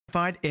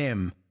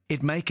M.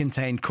 It may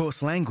contain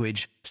coarse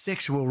language,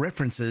 sexual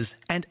references,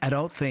 and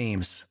adult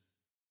themes.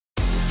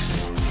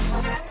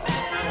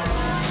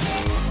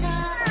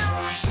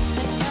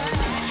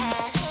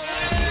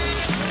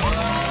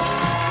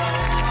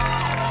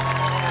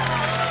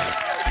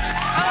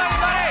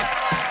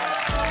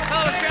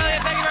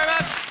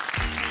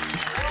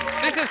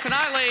 This is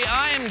Tonightly.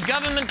 I am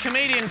government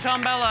comedian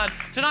Tom Ballard.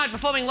 Tonight,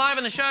 performing live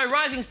on the show,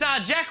 rising star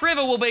Jack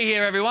River will be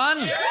here,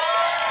 everyone. Yeah.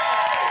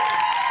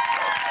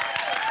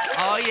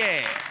 Oh,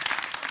 yeah.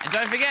 And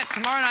don't forget,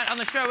 tomorrow night on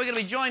the show, we're going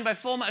to be joined by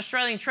former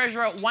Australian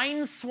treasurer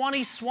Wayne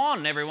Swanee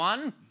Swan,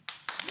 everyone.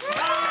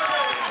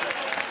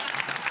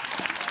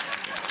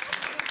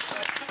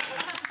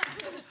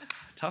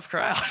 Tough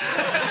crowd.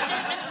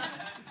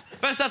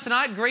 First up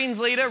tonight, Greens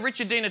leader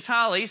Richard Di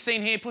Natale,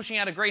 seen here pushing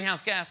out a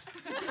greenhouse gas,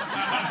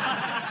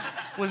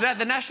 was at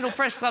the National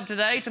Press Club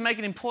today to make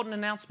an important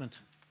announcement.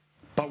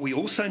 But we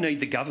also need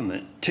the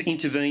government to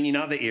intervene in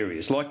other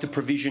areas, like the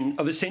provision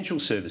of essential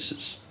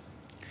services.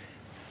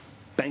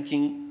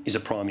 Banking is a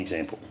prime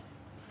example.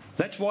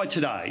 That's why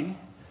today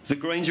the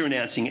Greens are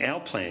announcing our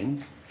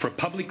plan for a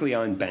publicly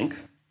owned bank.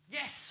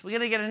 Yes, we're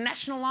going to get a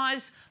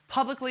nationalised,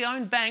 publicly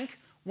owned bank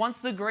once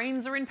the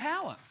Greens are in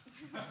power.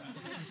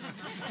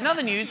 In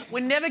other news,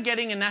 we're never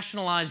getting a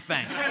nationalised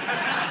bank.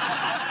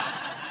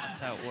 That's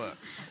how it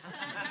works.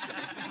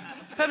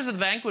 The purpose of the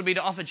bank would be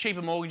to offer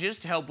cheaper mortgages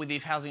to help with the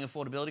housing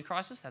affordability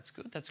crisis. That's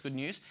good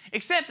news.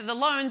 Except that the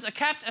loans are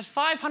capped at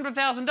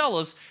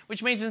 $500,000,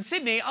 which means in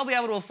Sydney I'll be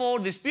able to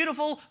afford this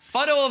beautiful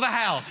photo of a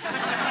house.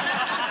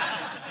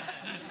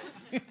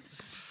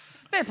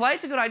 Fair play,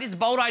 it's a good idea. It's a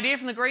bold idea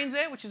from the Greens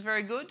there, which is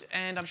very good,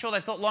 and I'm sure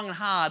they've thought long and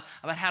hard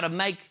about how to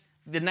make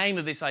the name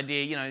of this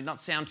idea, you know, not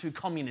sound too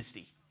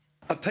communisty.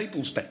 A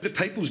People's Bank. The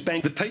People's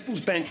Bank. The People's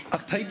Bank. A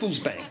People's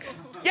Bank.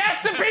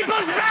 Yes, the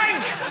People's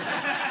Bank!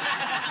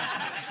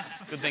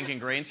 Good thinking,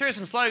 Greens. Here are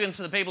some slogans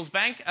for the People's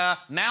Bank.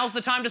 Now's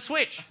the time to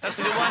switch. That's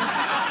a good one.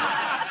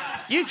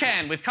 You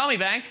can with Commie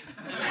Bank.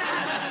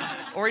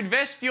 Or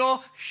invest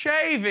your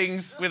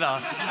shavings with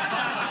us.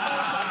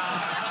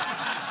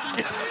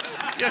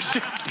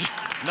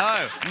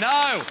 No.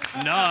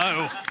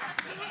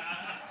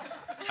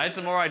 I had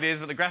some more ideas,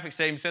 but the graphics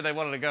team said they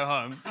wanted to go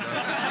home. So.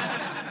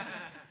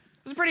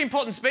 It was a pretty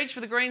important speech for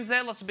the Greens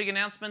there, lots of big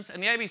announcements,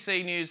 and the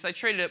ABC News, they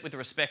treated it with the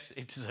respect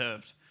it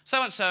deserved. So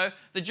much so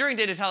that during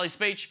Di Natale's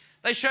speech,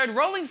 they showed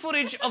rolling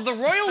footage of the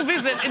royal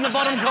visit in the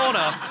bottom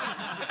corner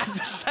at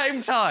the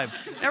same time.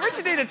 Now,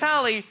 Richard Di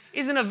Natale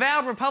is an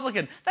avowed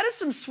Republican. That is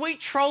some sweet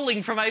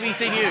trolling from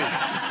ABC News.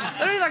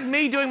 That'd be like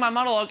me doing my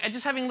monologue and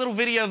just having a little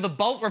video of the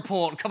Bolt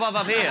report come up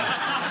here.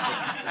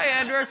 Hey,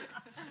 Andrew.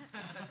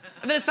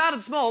 And then it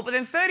started small, but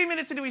then 30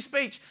 minutes into his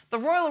speech, the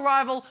royal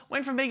arrival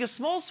went from being a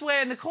small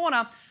square in the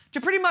corner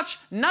to pretty much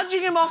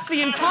nudging him off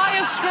the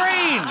entire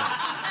screen.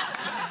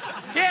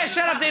 Yeah,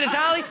 shut up, Di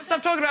Natale.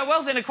 Stop talking about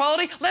wealth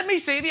inequality. Let me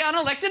see the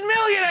unelected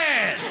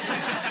millionaires.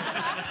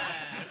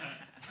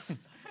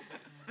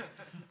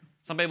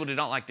 Some people did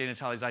not like Di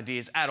Natale's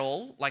ideas at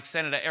all, like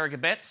Senator Eric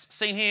Abetz,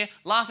 seen here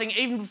laughing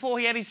even before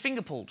he had his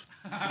finger pulled.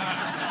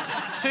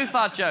 2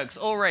 fart jokes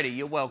already,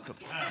 you're welcome.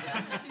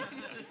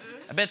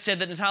 Abetz said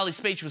that Natale's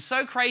speech was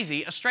so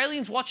crazy,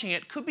 Australians watching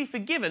it could be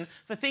forgiven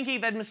for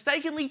thinking they'd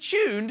mistakenly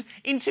tuned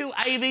into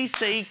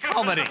ABC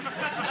comedy.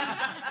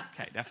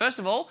 OK, now, first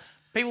of all,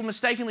 people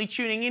mistakenly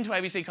tuning into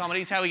ABC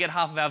comedy is how we get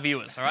half of our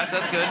viewers, all right? So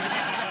that's good.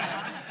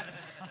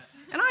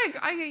 And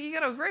you got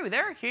to agree with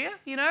Eric here,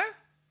 you know?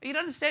 You'd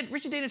understand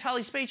Richard Di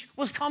Natale's speech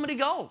was comedy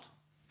gold.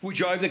 We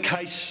drove the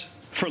case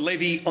for a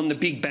levy on the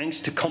big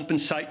banks to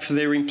compensate for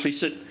their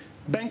implicit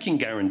banking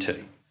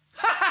guarantee.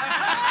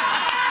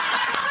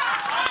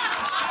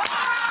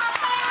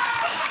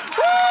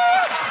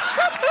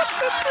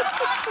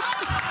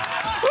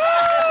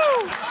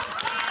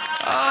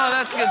 Oh,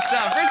 that's good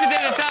stuff. Richard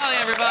Di Natale,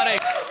 everybody.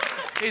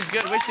 He's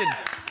good. We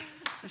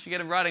should get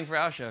him writing for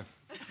our show.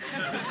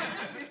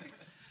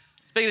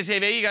 Speaking of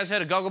TV, you guys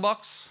heard of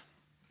Gogglebox?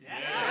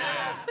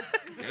 Yeah.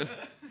 Good.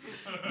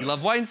 You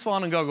love Wayne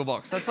Swan and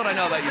Gogglebox. That's what I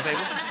know about you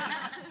people.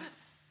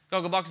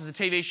 Gogglebox is a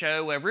TV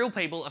show where real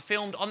people are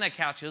filmed on their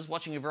couches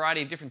watching a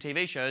variety of different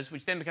TV shows,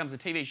 which then becomes a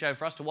TV show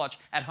for us to watch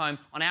at home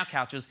on our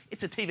couches.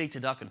 It's a TV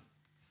turducken.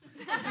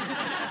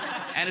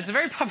 And it's a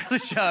very popular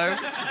show.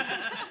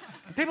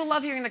 People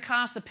love hearing the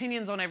cast's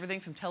opinions on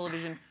everything from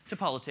television to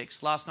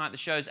politics. Last night, the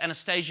show's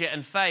Anastasia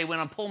and Faye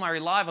went on Paul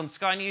Murray Live on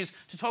Sky News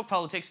to talk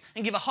politics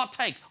and give a hot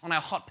take on our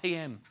hot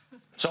PM.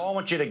 So I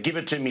want you to give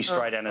it to me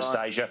straight,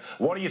 Anastasia.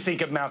 What do you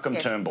think of Malcolm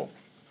Turnbull?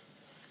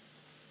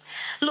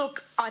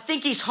 Look, I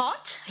think he's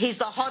hot. He's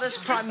the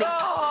hottest Prime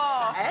Minister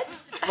we've had,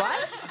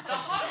 right? The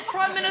hottest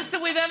Prime Minister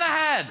we've ever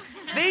had.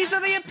 These are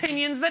the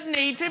opinions that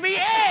need to be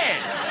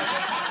aired.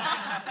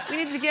 We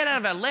need to get out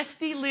of our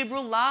lefty,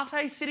 liberal,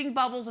 latte-sitting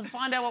bubbles and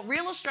find out what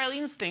real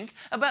Australians think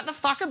about the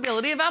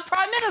fuckability of our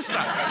Prime Minister.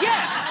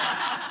 Yes!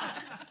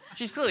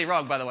 She's clearly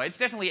wrong, by the way. It's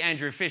definitely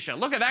Andrew Fisher.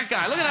 Look at that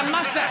guy. Look at that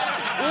moustache.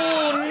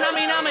 Ooh,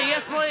 nummy.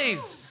 Yes,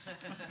 please.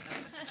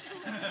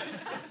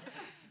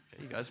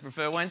 You guys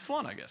prefer Wayne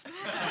Swan, I guess.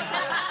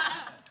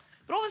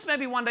 But all this made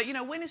me wonder, you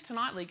know, when is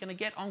Tonightly going to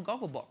get on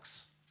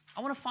Gogglebox?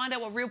 I want to find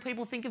out what real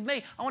people think of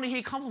me. I want to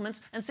hear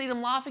compliments and see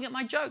them laughing at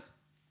my jokes.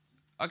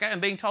 OK, I'm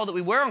being told that we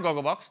were on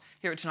Gogglebox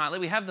here at Tonightly.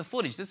 We have the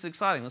footage. This is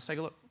exciting. Let's take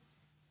a look.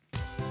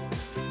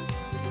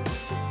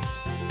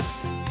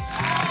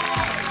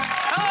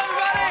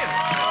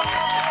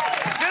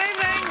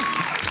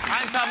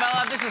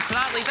 Ballard. This is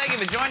Tonightly. Thank you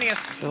for joining us.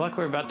 I feel like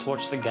we're about to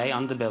watch the gay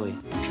underbelly.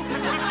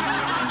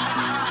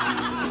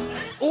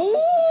 Ooh,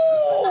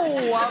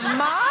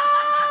 Ma!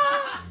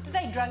 Do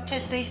they drug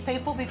test these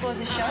people before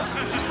the show?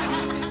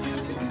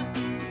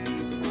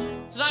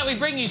 Tonight we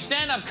bring you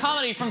stand-up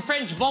comedy from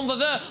French bon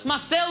vivant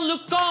Marcel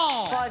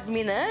Lucon. 5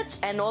 minutes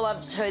and all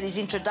I've heard is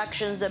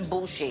introductions and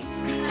bullshit.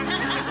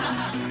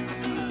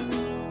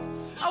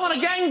 I want a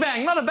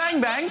gangbang, not a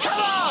bang-bang. Come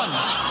on!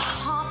 I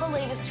can't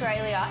believe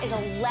Australia is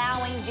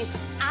allowing this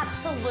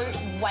absolute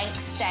wank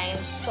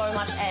stain so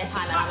much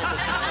airtime and I'm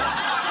addicted to it.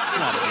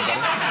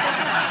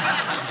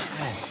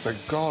 Oh,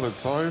 thank God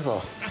it's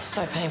over. It's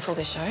so painful,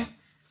 this show.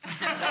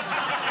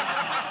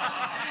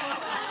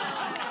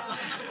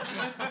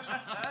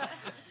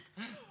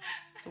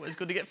 It's always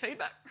good to get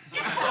feedback.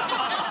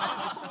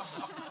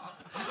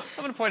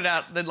 Someone pointed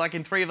out that, like,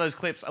 in 3 of those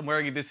clips, I'm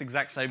wearing this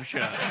exact same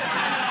shirt.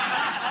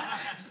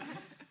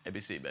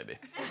 ABC, baby.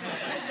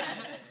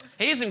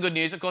 Here's some good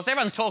news, of course.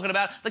 Everyone's talking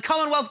about the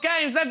Commonwealth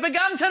Games. They've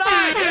begun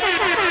tonight!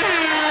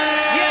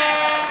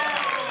 Yes!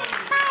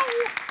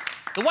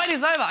 The wait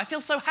is over. I feel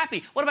so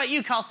happy. What about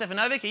you, Carl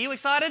Stefanovic? Are you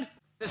excited?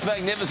 This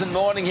magnificent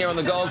morning here on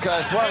the Gold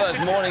Coast. One of those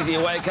mornings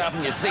you wake up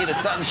and you see the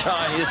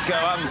sunshine, you just go,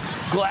 I'm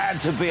glad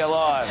to be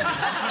alive.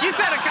 You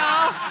said it,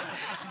 Carl!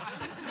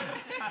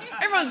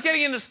 Everyone's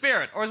getting in the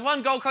spirit. Or as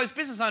one Gold Coast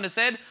business owner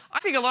said, I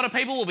think a lot of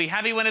people will be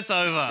happy when it's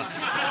over.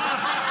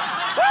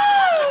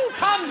 Woo!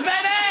 Pubs,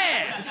 baby!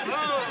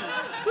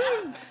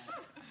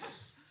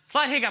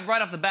 Slight hiccup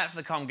right off the bat for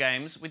the Com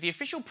Games, with the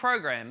official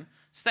program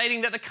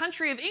stating that the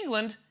country of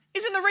England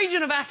is in the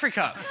region of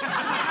Africa.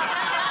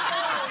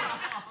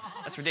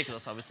 That's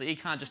ridiculous, obviously. You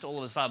can't just all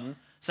of a sudden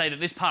say that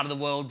this part of the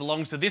world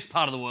belongs to this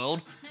part of the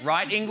world.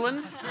 Right,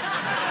 England?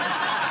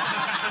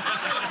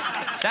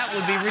 That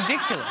would be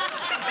ridiculous.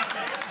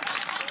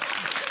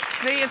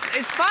 See,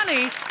 it's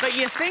funny, but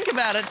you think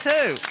about it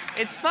too.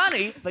 It's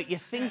funny, but you're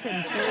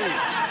thinking too.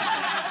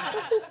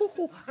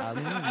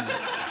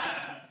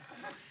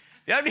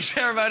 The opening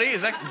ceremony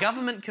is actually...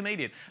 Government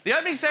comedian. The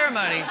opening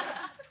ceremony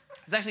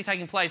is actually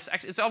taking place...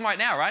 Actually, it's on right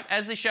now, right?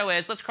 As this show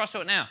airs, let's cross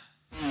to it now.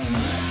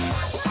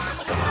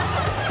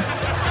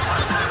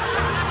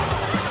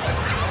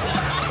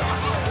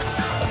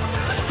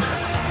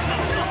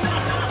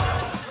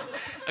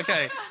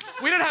 OK,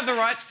 we don't have the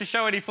rights to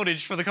show any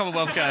footage for the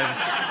Commonwealth Games.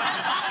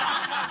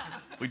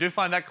 We do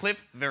find that clip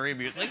very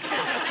amusing.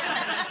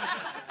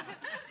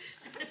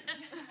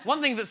 One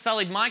thing that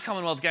sullied my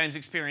Commonwealth Games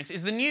experience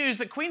is the news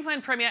that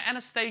Queensland Premier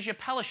Anastasia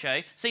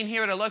Palaszczuk, seen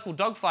here at a local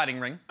dogfighting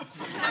ring,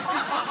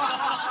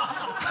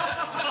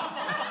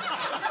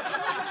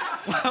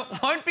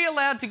 won't be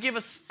allowed to give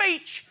a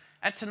speech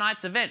at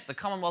tonight's event. The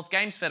Commonwealth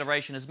Games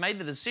Federation has made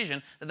the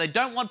decision that they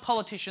don't want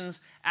politicians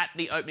at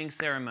the opening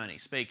ceremony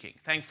speaking.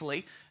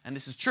 Thankfully, and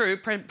this is true,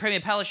 Premier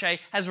Palaszczuk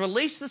has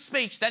released the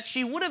speech that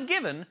she would have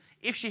given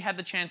if she had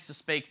the chance to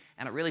speak,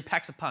 and it really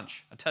packs a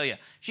punch, I tell you.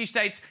 She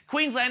states,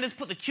 Queenslanders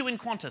put the Q in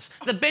Qantas,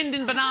 the bend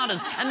in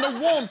bananas, and the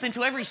warmth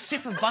into every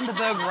sip of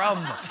Bundaberg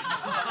rum.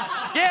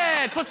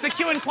 Yeah, it puts the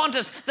Q in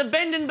Qantas, the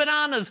bend in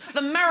bananas,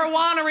 the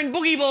marijuana in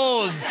boogie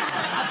boards.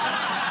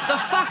 The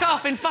fuck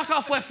off in fuck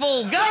off we're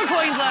full. Go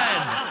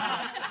Queensland!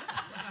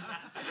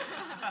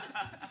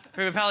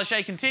 Premier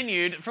Palaszczuk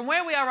continued, from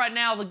where we are right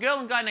now, the girl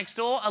and guy next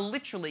door are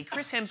literally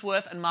Chris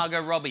Hemsworth and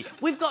Margot Robbie.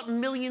 We've got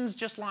millions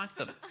just like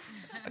them.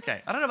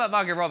 OK, I don't know about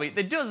Margot Robbie.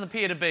 There does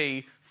appear to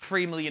be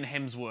 3 million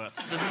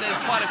Hemsworths. There's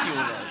quite a few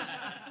of those.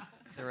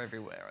 They're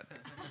everywhere, I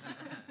think.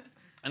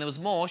 And there was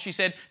more. She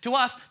said, to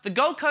us, the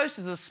Gold Coast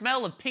is the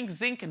smell of pink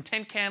zinc and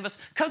tent canvas,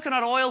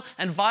 coconut oil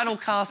and vinyl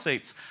car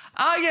seats.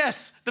 Ah,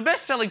 yes, the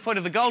best selling point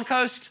of the Gold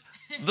Coast,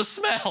 the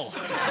smell.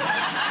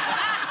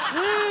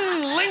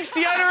 Lynx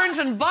deodorant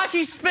and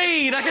bikey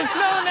speed. I can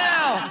smell it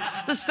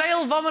now. The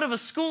stale vomit of a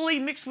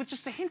schoolie mixed with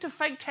just a hint of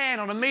fake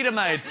tan on a meter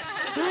maid.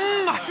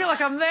 I feel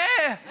like I'm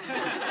there.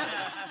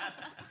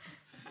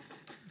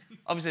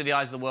 Obviously, the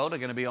eyes of the world are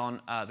going to be on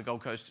the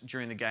Gold Coast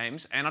during the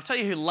Games. And I'll tell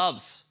you who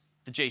loves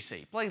the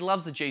GC. Bloody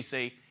loves the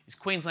GC is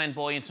Queensland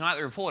boy and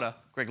Tonightly reporter,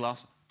 Greg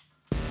Larson.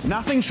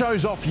 Nothing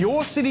shows off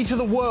your city to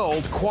the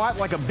world quite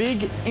like a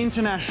big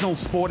international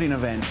sporting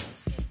event.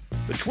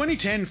 The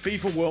 2010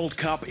 FIFA World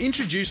Cup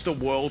introduced the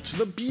world to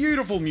the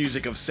beautiful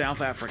music of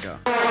South Africa.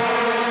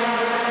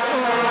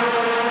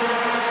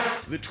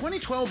 The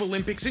 2012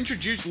 Olympics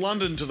introduced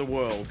London to the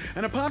world,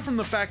 and apart from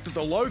the fact that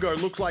the logo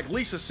looked like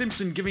Lisa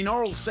Simpson giving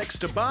oral sex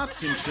to Bart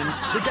Simpson,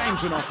 the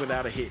Games went off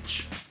without a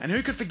hitch. And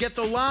who could forget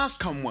the last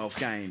Commonwealth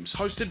Games,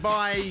 hosted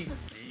by...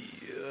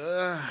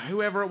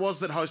 whoever it was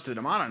that hosted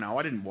them. I don't know,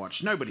 I didn't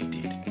watch. Nobody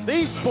did.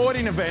 These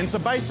sporting events are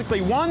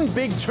basically one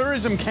big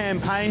tourism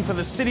campaign for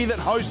the city that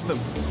hosts them.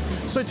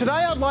 So today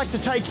I'd like to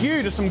take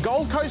you to some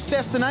Gold Coast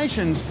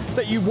destinations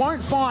that you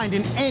won't find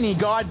in any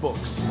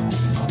guidebooks.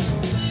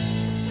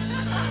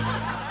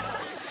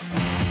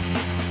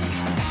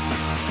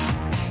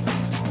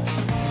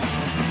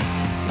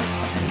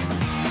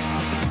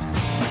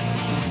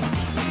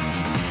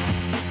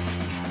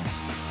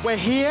 We're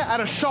here at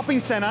a shopping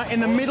centre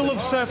in the middle of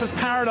Surfers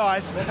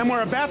Paradise, and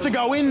we're about to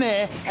go in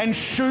there and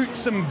shoot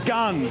some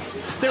guns.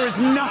 There is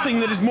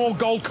nothing that is more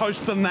Gold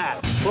Coast than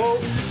that. Whoa.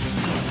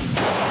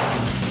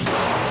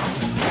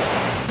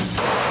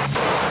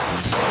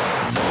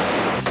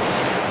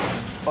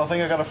 I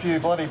think I got a few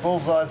bloody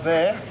bullseyes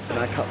there. Can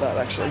I cut that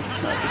actually?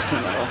 No, just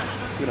turn that off.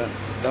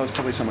 That was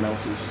probably someone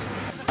else's.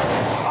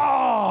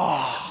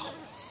 Oh!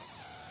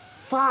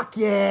 Fuck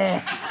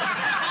yeah!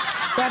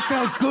 That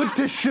felt good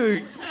to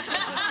shoot.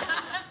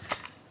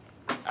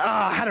 Oh,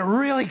 I had a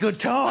really good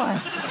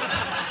time.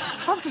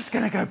 I'm just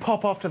going to go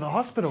pop off to the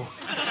hospital.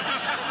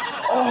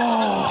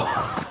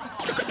 Oh.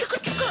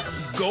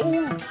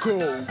 Gold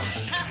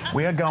Coast.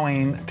 We are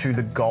going to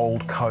the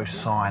Gold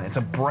Coast sign. It's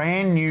a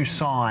brand new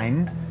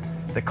sign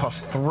that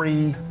cost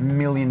 $3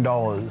 million.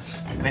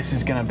 This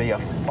is going to be a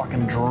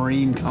fucking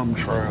dream come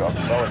true. I'm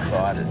so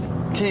excited.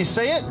 Can you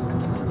see it?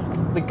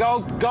 The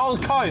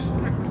Gold Coast.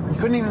 You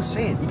couldn't even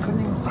see it. You couldn't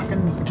even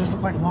fucking just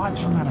look like lights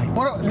from that.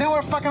 What? Now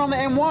we're fucking on the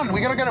M1.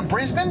 We gotta go to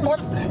Brisbane? What?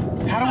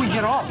 How do we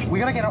get off? We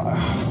gotta get off.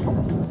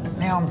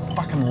 Now I'm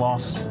fucking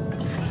lost.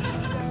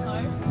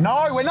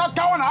 No, we're not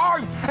going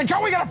home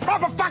until we get a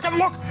proper fucking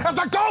look at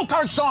the Gold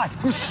Coast sign.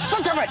 I'm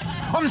sick of it.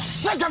 I'm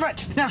sick of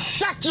it. Now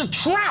shut your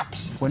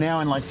traps. We're now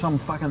in like some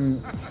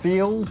fucking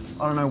field.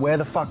 I don't know where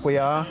the fuck we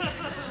are.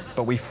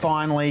 But we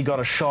finally got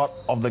a shot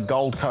of the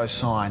Gold Coast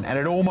sign, and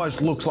it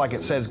almost looks like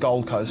it says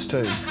Gold Coast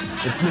too.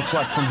 It looks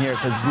like from here it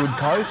says Good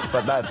Coast,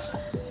 but that's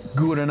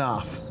good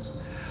enough.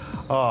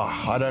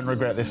 Oh, I don't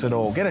regret this at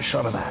all. Get a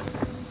shot of that.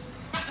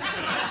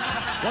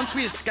 Once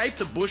we escaped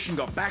the bush and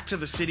got back to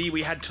the city,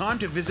 we had time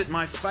to visit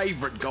my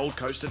favourite Gold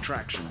Coast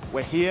attraction.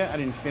 We're here at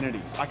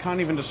Infinity. I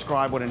can't even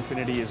describe what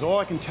Infinity is. All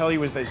I can tell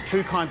you is there's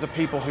two kinds of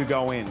people who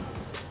go in.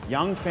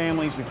 Young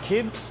families with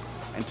kids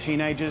and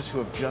teenagers who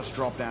have just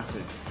dropped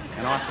acid.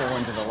 And I fall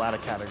into the latter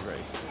category.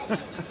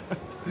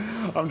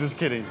 I'm just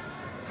kidding.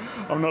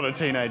 I'm not a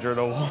teenager at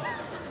all.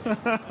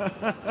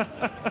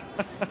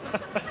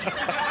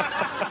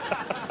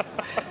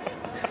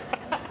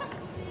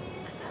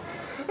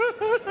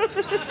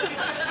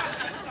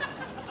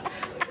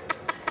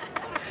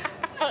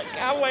 I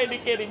can't wait to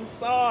get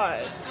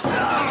inside.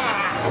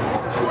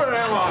 Where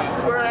am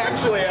I? Where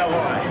actually am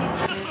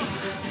I?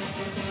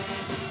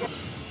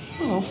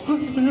 Oh, fuck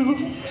no.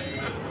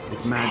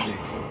 It's magic.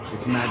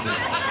 It's magic.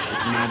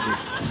 It's magic.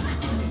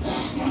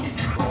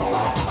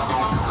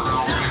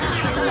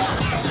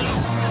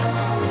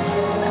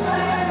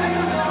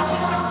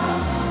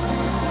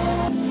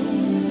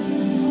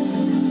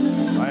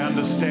 I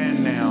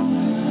understand now.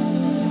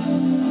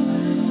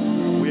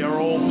 We are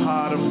all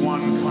part of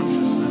one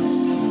consciousness.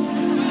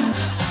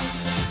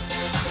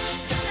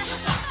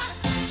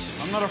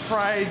 I'm not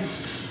afraid.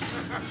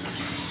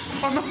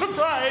 I'm not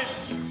afraid.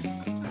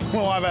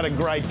 Well, I've had a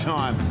great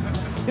time.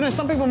 You know,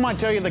 some people might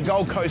tell you the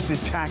Gold Coast is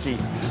tacky,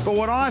 but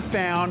what I've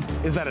found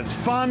is that it's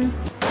fun,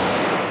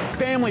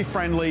 family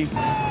friendly,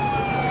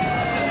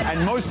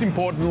 and most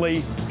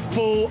importantly,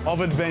 full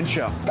of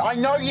adventure. I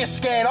know you're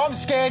scared, I'm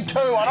scared too.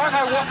 I don't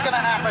know what's gonna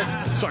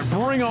happen. So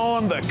bring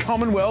on the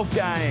Commonwealth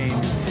Games.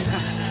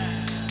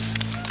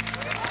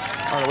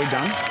 All right, are we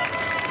done?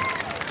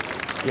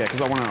 Yeah,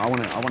 because I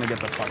wanna get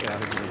the fuck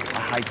out of here.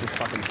 I hate this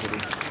fucking city.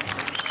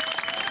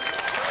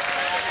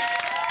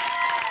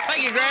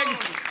 Thank you, Greg.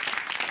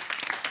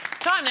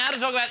 Time now to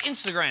talk about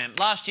Instagram.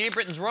 Last year,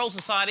 Britain's Royal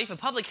Society for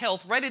Public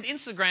Health rated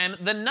Instagram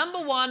the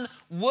 #1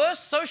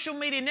 worst social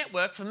media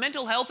network for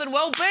mental health and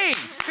well-being.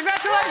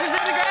 Congratulations,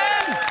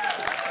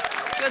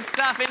 Instagram! Good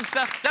stuff,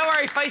 Insta. Don't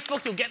worry,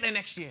 Facebook, you'll get there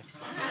next year.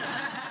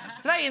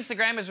 Today,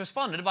 Instagram has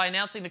responded by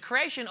announcing the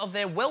creation of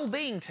their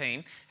well-being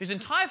team, whose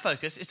entire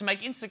focus is to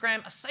make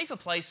Instagram a safer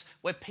place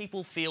where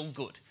people feel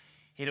good.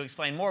 Here to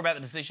explain more about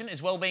the decision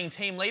is wellbeing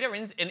team leader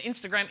and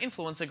Instagram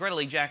influencer Greta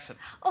Lee Jackson.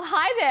 Oh,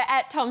 hi there,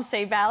 at Tom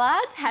C.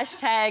 Ballard,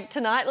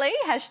 #Tonightly,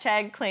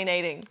 #clean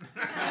eating.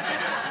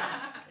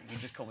 You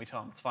just call me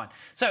Tom, it's fine.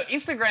 So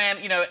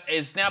Instagram, you know,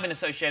 has now been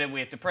associated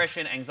with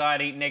depression,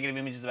 anxiety, negative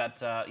images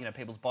about, you know,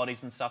 people's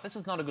bodies and stuff. This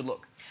is not a good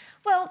look.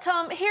 Well,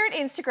 Tom, here at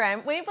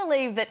Instagram, we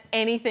believe that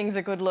anything's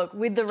a good look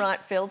with the right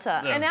filter.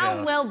 And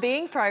our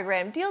wellbeing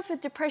program deals with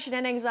depression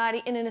and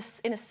anxiety in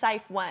a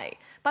safe way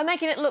by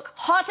making it look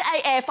hot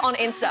AF on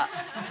Insta.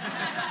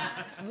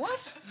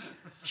 What?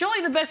 Surely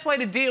the best way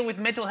to deal with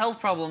mental health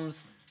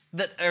problems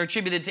that are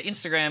attributed to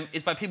Instagram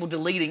is by people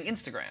deleting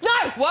Instagram.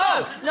 No!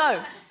 Whoa!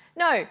 No.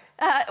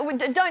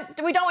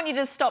 We don't want you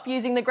to stop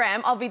using the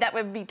gram. That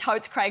would be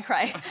totes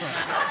cray-cray.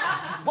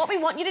 What we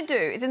want you to do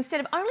is, instead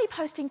of only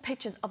posting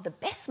pictures of the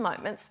best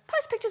moments,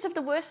 post pictures of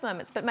the worst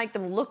moments, but make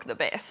them look the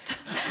best.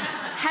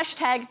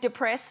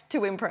 #depressed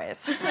to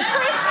impress.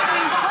 Depressed to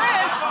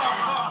impress?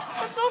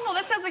 What That's awful.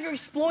 That sounds like you're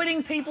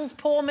exploiting people's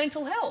poor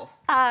mental health.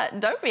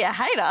 Don't be a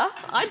hater.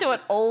 I do it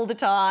all the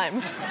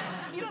time.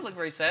 You don't look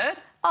very sad.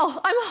 Oh,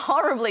 I'm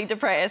horribly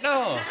depressed.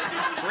 Oh,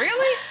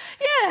 really?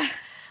 Yeah.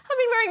 I've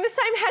been wearing the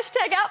same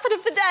hashtag outfit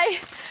of the day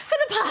for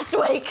the past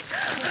week.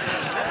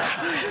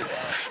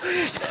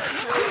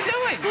 What are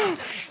you doing?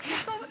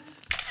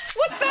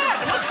 What's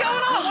that? What's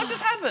going on? What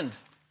just happened?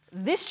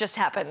 This just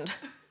happened.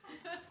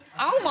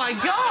 Oh, my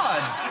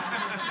God.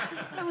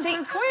 That was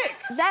so quick.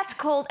 That's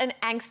called an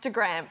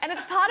Angstagram, and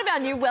it's part of our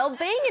new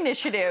wellbeing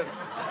initiative.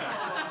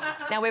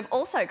 Now, we've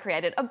also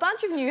created a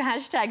bunch of new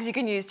hashtags you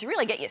can use to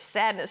really get your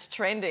sadness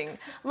trending,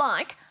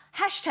 like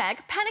hashtag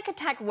Panic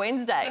Attack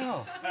Wednesday,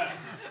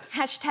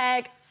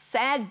 hashtag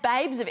Sad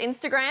Babes of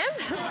Instagram,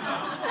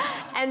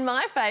 and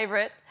my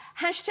favourite,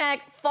 hashtag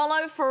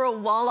Follow for a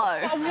Wallow.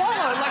 A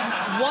wallow?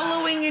 Like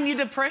wallowing in your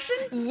depression?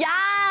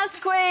 Yes,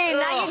 Queen,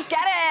 now you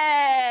get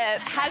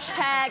it.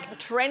 Hashtag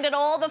Trend it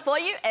all before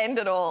you end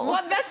it all.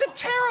 What? That's a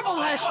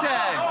terrible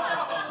hashtag.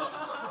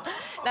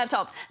 Now,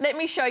 Tom, let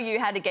me show you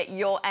how to get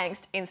your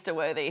angst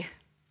Insta-worthy.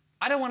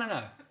 I don't want to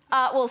know.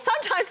 Well,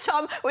 sometimes,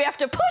 Tom, we have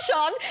to push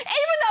on,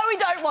 even though we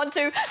don't want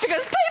to,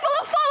 because people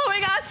are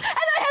following us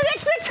and they have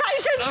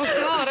expectations. Oh,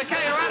 God,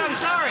 OK, all right, I'm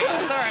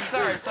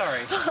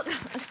sorry.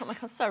 Oh, my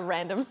God, so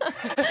random.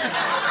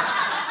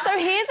 So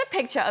here's a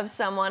picture of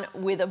someone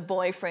with a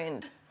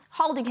boyfriend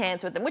holding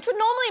hands with them, which would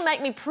normally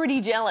make me pretty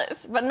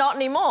jealous, but not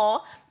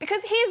anymore,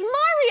 because here's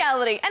my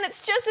reality, and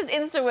it's just as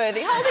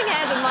Insta-worthy, holding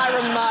hands with my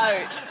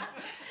remote.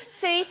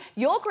 See,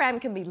 your gram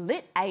can be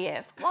lit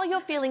AF while you're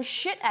feeling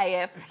shit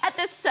AF at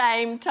the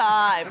same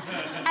time.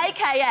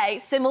 AKA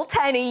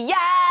simultaneous.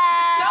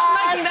 Stop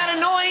making that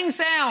annoying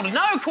sound.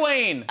 No,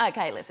 Queen.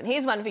 OK, listen,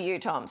 here's one for you,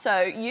 Tom.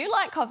 So you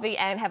like coffee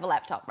and have a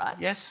laptop, right?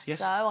 Yes.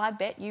 So I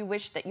bet you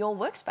wish that your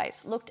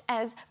workspace looked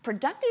as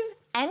productive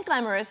and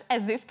glamorous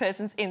as this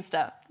person's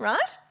Insta,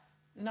 right?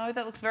 No,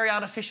 that looks very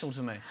artificial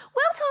to me.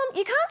 Well, Tom,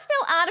 you can't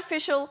spell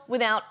artificial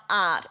without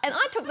art, and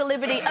I took the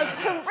liberty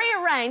to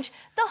rearrange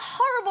the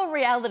horrible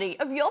reality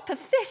of your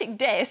pathetic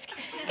desk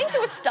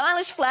into a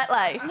stylish flat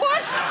lay.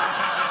 What?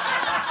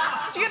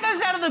 Did you get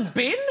those out of the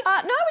bin?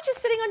 No, it's just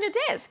sitting on your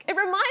desk. It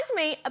reminds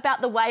me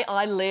about the way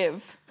I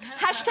live.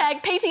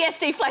 Hashtag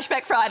PTSD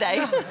Flashback Friday.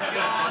 Oh,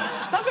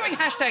 God. Stop doing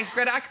hashtags,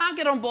 Greta. I can't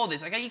get on board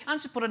this, OK? You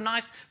can't just put a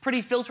nice,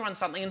 pretty filter on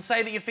something and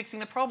say that you're fixing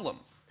the problem.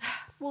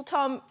 Well,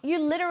 Tom, you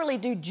literally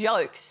do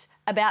jokes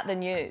about the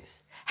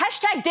news.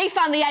 Hashtag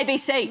defund the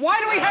ABC. Why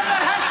do we have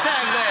that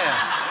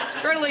hashtag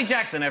there? Greta Lee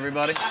Jackson,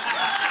 everybody.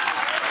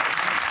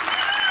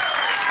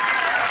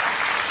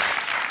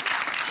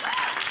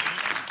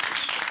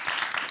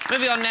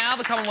 Moving on now,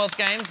 the Commonwealth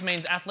Games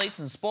means athletes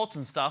and sports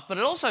and stuff, but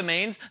it also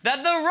means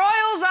that the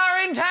Royals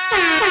are in town!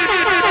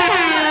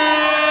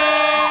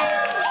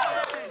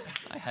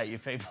 I hate you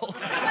people.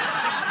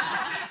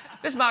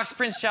 This marks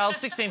Prince Charles'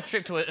 16th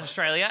trip to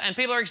Australia, and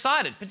people are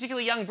excited,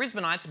 particularly young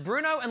Brisbaneites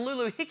Bruno and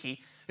Lulu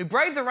Hickey, who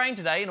braved the rain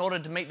today in order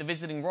to meet the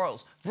visiting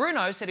royals.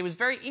 Bruno said he was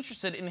very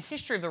interested in the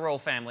history of the royal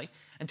family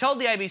and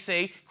told the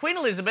ABC Queen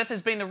Elizabeth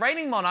has been the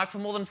reigning monarch for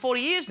more than 40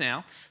 years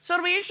now, so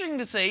it'll be interesting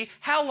to see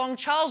how long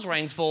Charles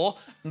reigns for,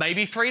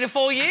 maybe 3 to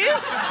 4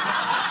 years?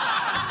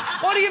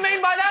 What do you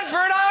mean by that,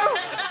 Bruno?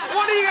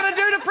 What are you going to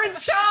do to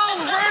Prince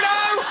Charles,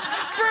 Bruno?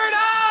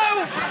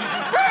 Bruno!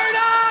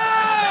 Bruno!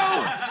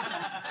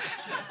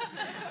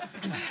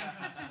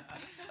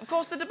 Of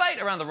course, the debate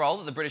around the role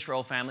that the British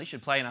royal family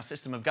should play in our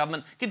system of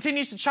government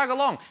continues to chug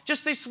along.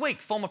 Just this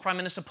week, former Prime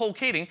Minister Paul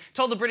Keating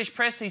told the British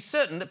press he's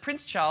certain that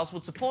Prince Charles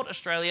would support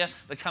Australia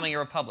becoming a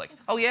republic.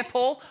 Oh yeah,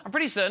 Paul? I'm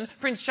pretty certain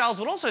Prince Charles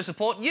would also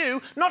support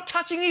you not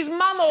touching his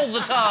mum all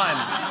the time.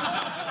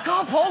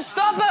 God, Paul,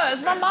 stop it!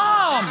 It's my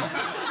mum!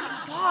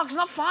 Fuck, it's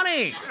not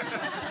funny.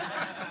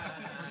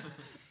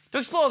 To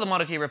explore the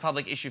monarchy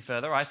republic issue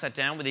further, I sat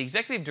down with the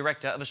Executive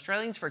Director of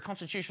Australians for a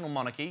Constitutional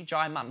Monarchy,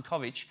 Jai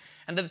Martinkovich,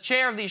 and the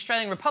Chair of the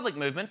Australian Republic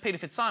Movement, Peter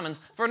Fitzsimons,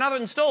 for another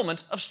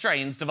instalment of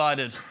Strayans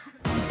Divided.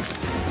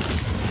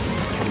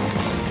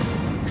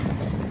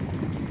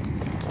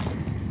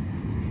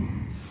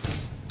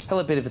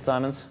 Hello, Peter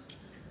Fitzsimons.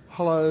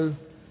 Hello,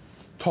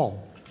 Tom.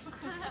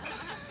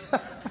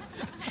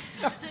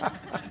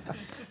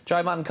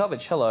 Jai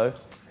Martinkovich, hello.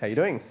 How you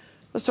doing?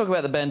 Let's talk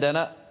about the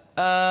bandana.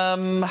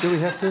 Do we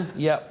have to?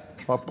 Yep.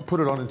 I put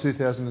it on in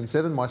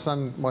 2007. My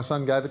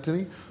son gave it to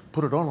me.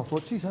 Put it on. I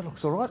thought, geez, that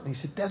looks all right. And he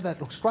said, Dad,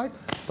 that looks great.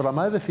 But I'm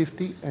over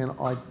 50 and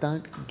I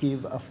don't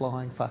give a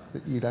flying fuck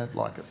that you don't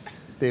like it.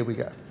 There we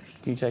go.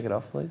 Can you take it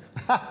off, please?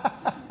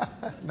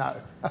 No.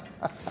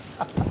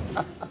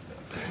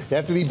 You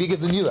have to be bigger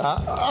than you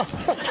are.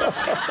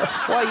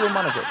 Why are you a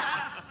monarchist?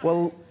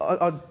 Well,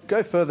 I'd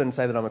go further and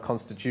say that I'm a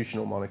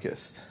constitutional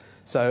monarchist.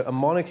 So a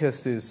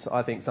monarchist is,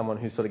 I think, someone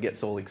who sort of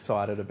gets all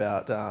excited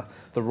about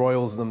the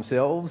royals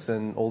themselves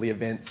and all the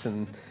events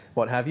and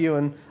what have you.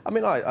 And, I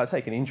mean, I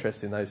take an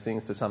interest in those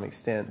things to some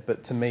extent,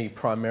 but to me,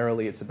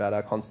 primarily, it's about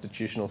our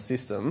constitutional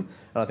system,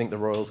 and I think the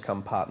royals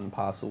come part and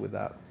parcel with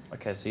that.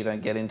 Okay, so you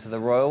don't get into the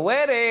royal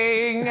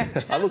wedding.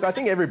 Look, I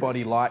think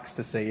everybody likes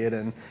to see it,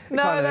 and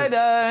No, they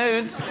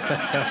don't.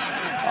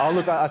 Oh,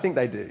 look, I think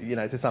they do, you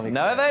know, to some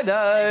extent. No, they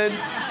don't.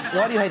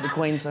 Why do you hate the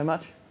Queen so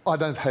much? I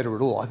don't hate her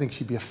at all. I think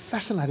she'd be a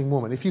fascinating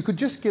woman. If you could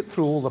just get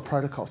through all the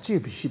protocols,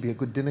 she'd be a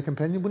good dinner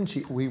companion, wouldn't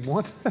she? We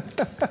want...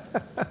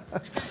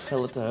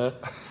 Tell it to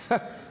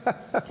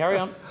her. Carry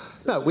on.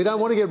 No, we don't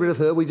want to get rid of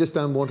her. We just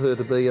don't want her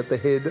to be at the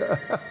head.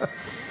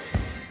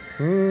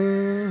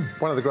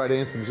 One of the great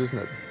anthems, isn't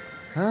it?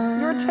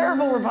 You're a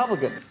terrible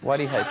Republican. Why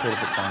do you hate Peter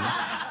Fitzsimons?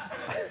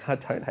 I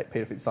don't hate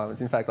Peter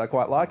Fitzsimons. In fact, I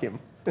quite like him.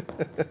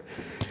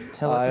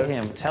 Tell it to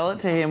him. Tell it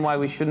to him why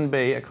we shouldn't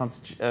be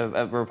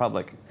a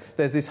republic.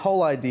 There's this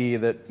whole idea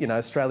that, you know,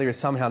 Australia is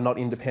somehow not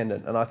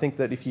independent, and I think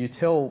that if you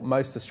tell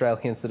most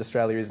Australians that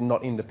Australia is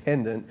not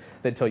independent,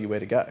 they'd tell you where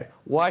to go.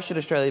 Why should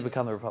Australia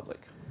become a republic?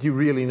 Do you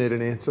really need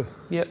an answer?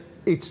 Yep.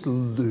 It's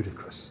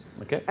ludicrous.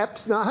 Okay.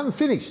 No, I haven't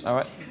finished. All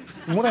right.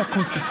 What our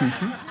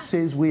Constitution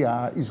says we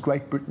are is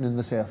Great Britain in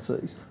the South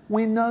Seas.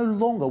 We're no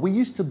longer. We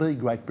used to be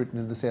Great Britain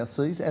in the South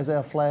Seas, as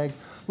our flag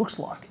looks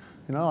like.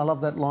 You know, I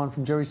love that line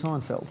from Jerry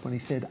Seinfeld when he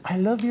said, "I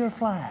love your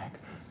flag,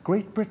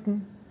 Great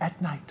Britain at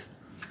night."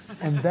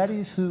 And that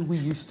is who we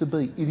used to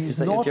be. It is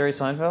that not... your Jerry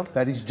Seinfeld?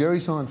 That is Jerry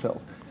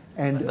Seinfeld.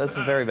 And that's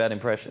a very bad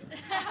impression.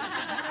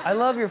 I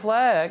love your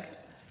flag.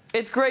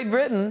 It's Great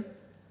Britain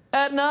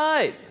at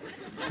night.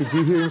 Did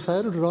you hear him say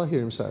it, or did I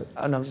hear him say it?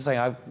 Oh, no, I'm just saying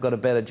I've got a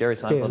better Jerry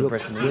Seinfeld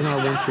impression than you. When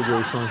I want your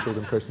Jerry Seinfeld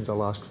impressions,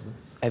 I'll ask for them.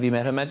 Have you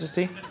met Her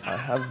Majesty? I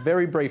have,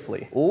 very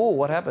briefly. Oh,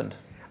 what happened?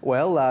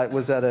 Well, it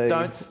was at a...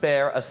 Don't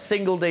spare a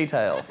single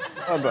detail.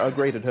 I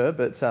greeted her,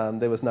 but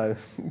there was no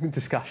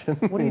discussion.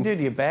 What do?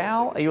 Do you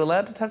bow? Are you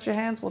allowed to touch your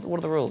hands? What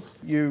are the rules?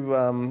 You,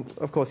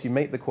 of course, you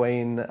meet the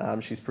Queen.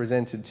 She's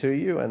presented to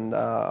you, and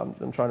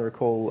I'm trying to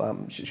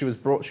recall. She was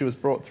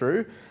brought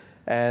through,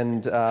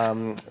 and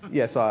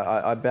yes,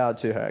 I bowed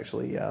to her.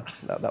 Actually,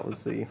 that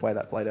was the way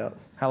that played out.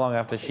 How long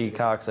after she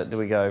carks it do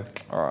we go?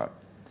 All right,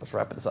 let's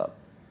wrap this up.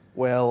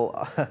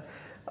 Well.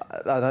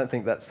 I don't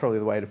think that's probably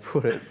the way to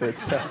put it, but...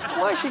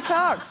 Why? She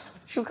carks.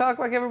 She'll cark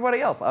like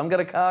everybody else. I'm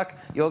going to cark,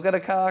 you're going to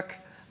cark,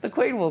 the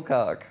Queen will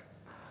cark.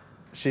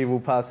 She will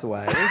pass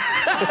away.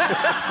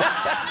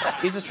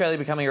 Is Australia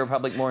becoming a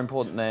republic more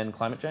important than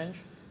climate change?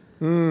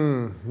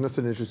 That's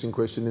an interesting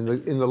question.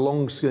 In the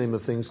long scheme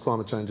of things,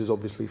 climate change is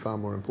obviously far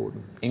more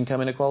important.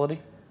 Income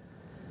inequality?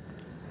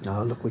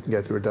 No, look, we can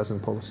go through a dozen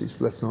policies.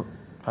 Let's not.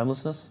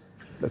 Homelessness?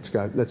 Let's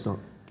go. Let's not.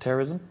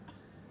 Terrorism?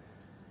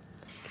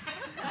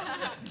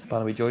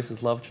 Barnaby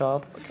Joyce's love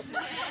child?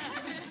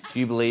 Do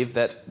you believe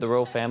that the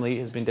royal family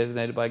has been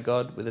designated by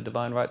God with a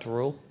divine right to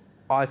rule?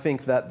 I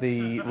think that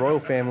the royal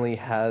family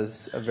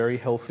has a very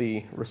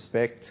healthy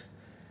respect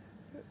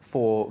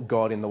for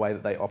God in the way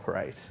that they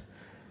operate.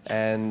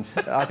 And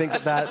I think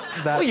that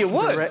well, you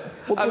would.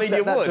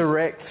 You would.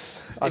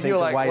 Directs, I think, you're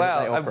like, the way wow,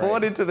 that they operate. I'm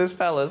born into this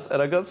palace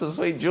and I got some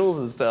sweet jewels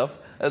and stuff.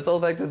 And it's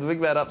all back to the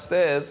big man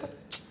upstairs.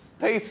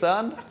 Peace,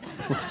 son.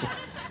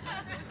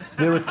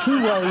 There are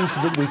two ways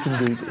that we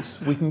can do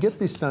this. We can get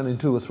this done in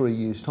 2 or 3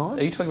 years' time.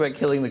 Are you talking about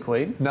killing the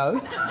Queen?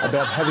 No,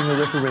 about having a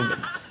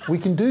referendum. We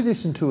can do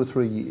this in 2 or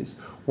 3 years,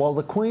 while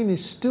the Queen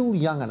is still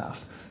young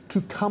enough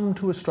to come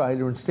to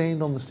Australia and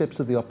stand on the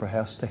steps of the Opera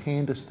House to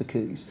hand us the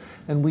keys.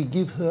 And we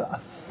give her a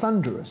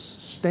thunderous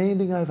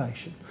standing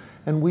ovation.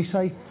 And we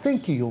say,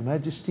 "Thank you, Your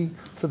Majesty,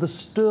 for the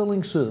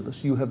sterling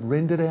service you have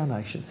rendered our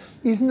nation."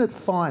 Isn't it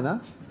finer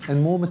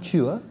and more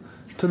mature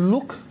to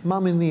look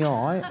Mum in the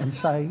eye and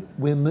say,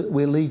 we're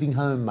leaving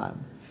home,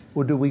 Mum?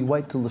 Or do we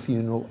wait till the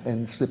funeral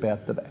and slip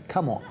out the back?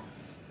 Come on.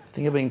 I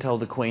think you're being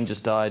told the Queen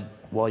just died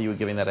while you were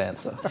giving that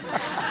answer.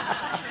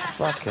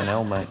 Fucking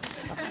hell, mate.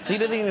 So you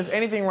don't think there's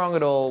anything wrong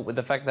at all with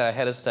the fact that our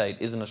head of state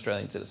is an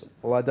Australian citizen?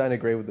 Well, I don't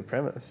agree with the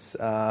premise.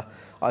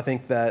 I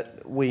think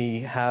that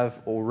we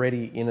have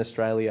already in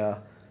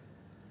Australia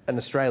an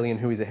Australian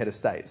who is a head of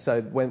state.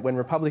 So when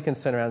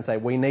Republicans turn around and say,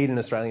 we need an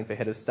Australian for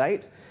head of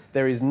state,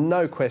 there is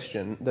no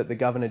question that the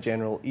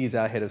Governor-General is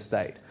our head of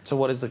state. So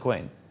what is the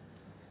Queen?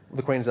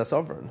 The Queen is our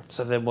sovereign.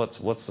 So then what's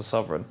the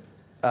sovereign?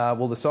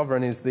 Well, the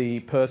sovereign is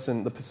the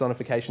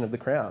personification of the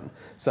Crown.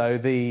 So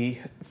the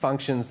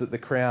functions that the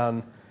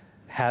Crown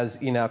has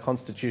in our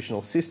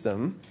constitutional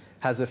system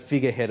has a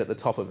figurehead at the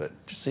top of it.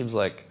 Just seems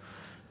like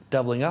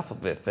doubling up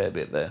a fair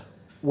bit there.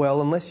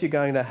 Well, unless you're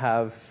going to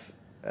have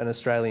an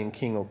Australian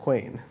king or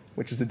queen,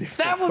 which is a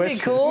different question. That would be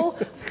cool.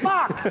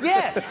 Fuck,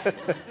 yes.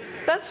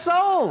 That's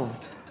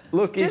solved.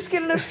 Look, just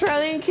get an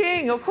Australian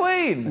king or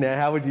queen. Now,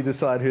 how would you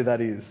decide who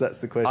that is? That's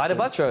the question. Ida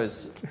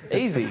Buttrose.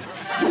 Easy.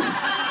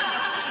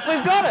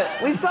 We've got it.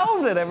 We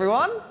solved it,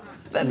 everyone.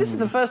 This is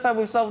the first time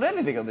we've solved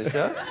anything on this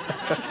show.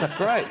 This is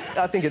great.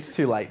 I think it's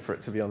too late for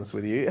it, to be honest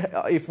with you.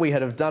 If we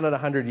had have done it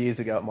 100 years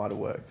ago, it might have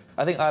worked.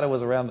 I think Ida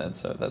was around then,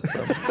 so that's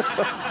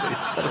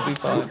that'll be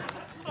fine.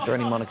 If there are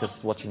any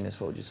monarchists watching this,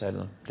 what would you say to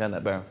them? Down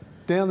that barrel.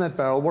 Down that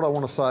barrel, what I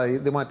want to say,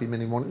 there won't be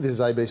many monarchists. This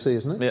is ABC,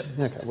 isn't it?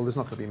 Yeah. Okay, well, there's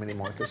not going to be many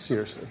monarchists,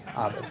 seriously,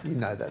 are there? You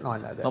know that, and I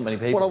know that. Not many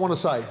people. What I want to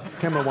say,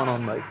 camera one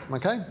on me,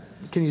 okay?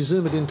 Can you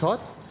zoom it in tight?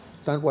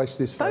 Don't waste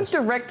this face.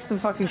 Don't direct the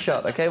fucking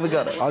shot, OK? We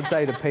got it. I'd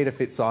say to Peter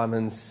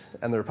Fitzsimons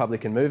and the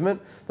Republican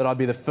movement that I'd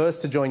be the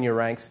first to join your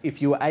ranks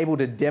if you were able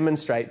to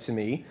demonstrate to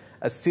me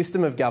a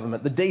system of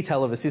government, the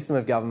detail of a system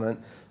of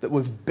government that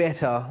was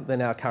better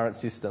than our current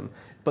system.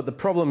 But the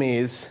problem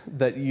is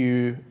that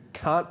you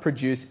can't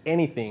produce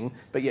anything,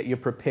 but yet you're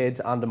prepared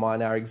to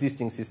undermine our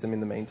existing system in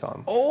the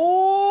meantime.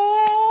 Oh!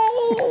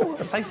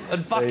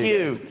 And fuck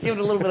you. Give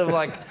it a little bit of,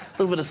 like, a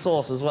little bit of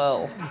sauce as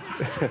well.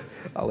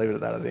 I'll leave it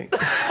at that, I think.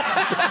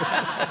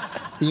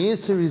 The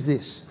answer is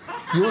this.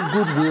 Your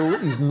goodwill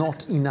is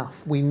not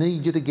enough. We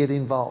need you to get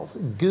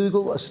involved.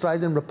 Google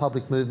Australian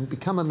Republic Movement,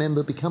 become a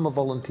member, become a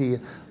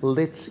volunteer.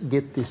 Let's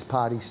get this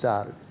party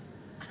started.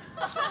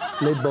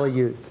 Led by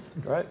you.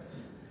 Great.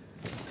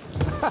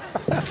 Take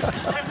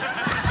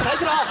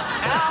it off!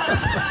 Ow.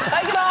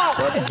 Take it off!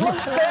 It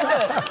looks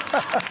stupid!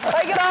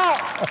 Take it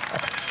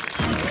off!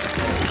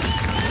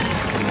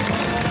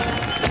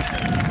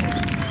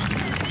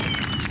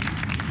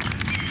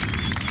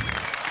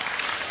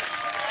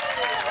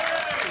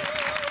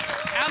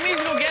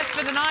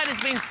 For tonight has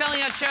been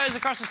selling out shows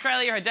across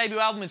Australia. Her debut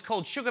album is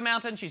called Sugar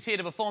Mountain. She's here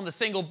to perform the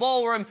single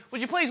Ballroom.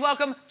 Would you please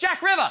welcome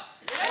Jack River?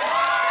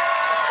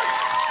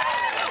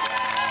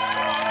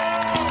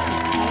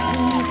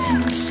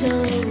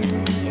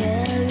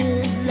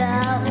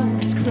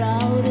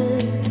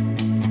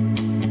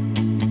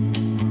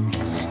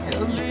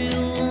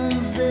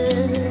 Everyone's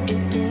there, they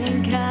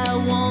think I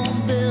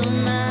want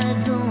them, I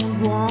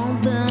don't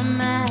want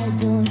them, I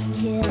don't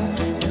care.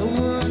 They're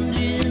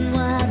wondering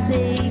why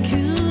they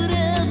could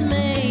have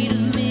made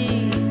of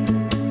me.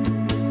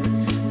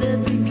 They're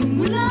thinking,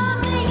 will I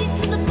make it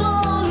to the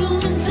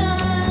ballroom in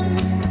time?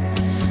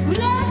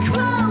 Will I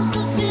cross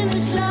the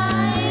finish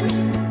line?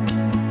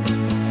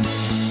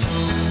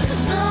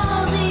 'Cause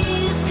all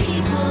these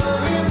people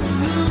in the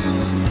room,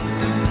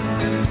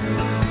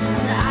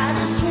 I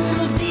just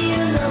wanna be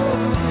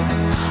alone.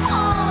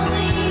 All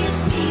these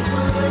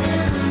people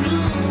in the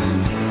room,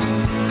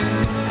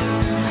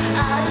 I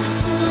just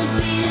wanna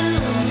be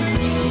alone.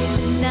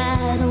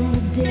 Night on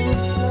the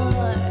dance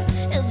floor,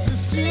 it's a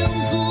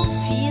simple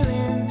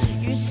feeling.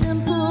 You're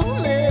simple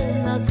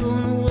men, not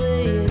gonna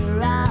wait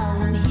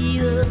around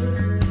here,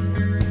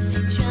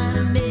 trying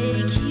to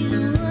make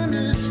you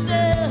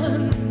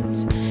understand.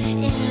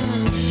 And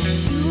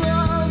to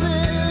all the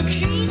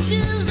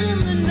creatures in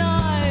the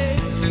night,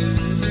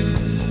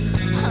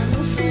 I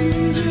know some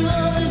things are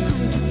always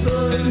going to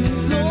burn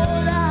us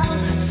all out.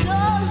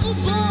 Stars were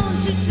born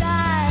to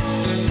die.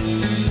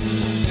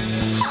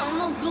 I'm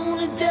not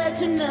gonna die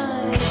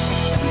tonight.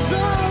 'Cause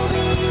all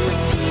these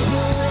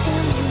people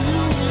in the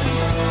room,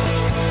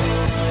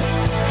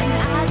 and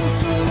I just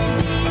wanna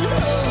be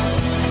alone.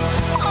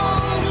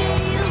 All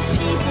these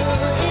people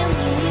in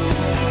the room,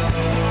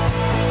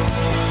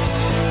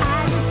 I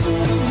just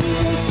wanna be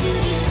there.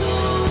 Should have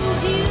told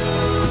you,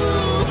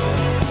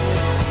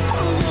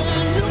 oh, there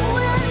is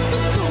nowhere to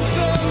go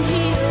from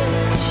here.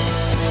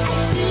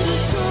 I should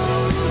have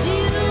told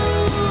you,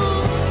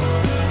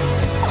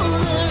 oh,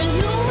 there is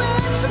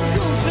nowhere to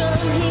go from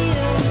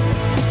here.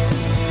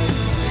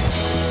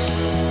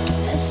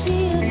 I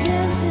see you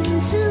dancing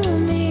to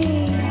me.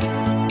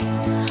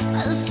 I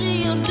see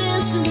you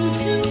dancing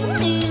to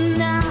me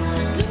now.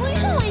 Don't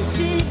you waste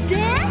it,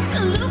 dance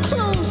a little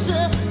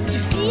closer. Did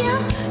you feel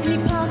any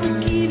pocket?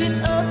 Give it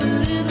up a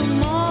little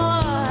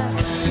more.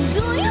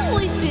 Don't you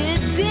waste it,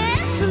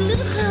 dance a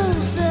little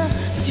closer.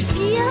 Did you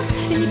feel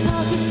any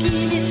pocket?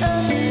 Give it up.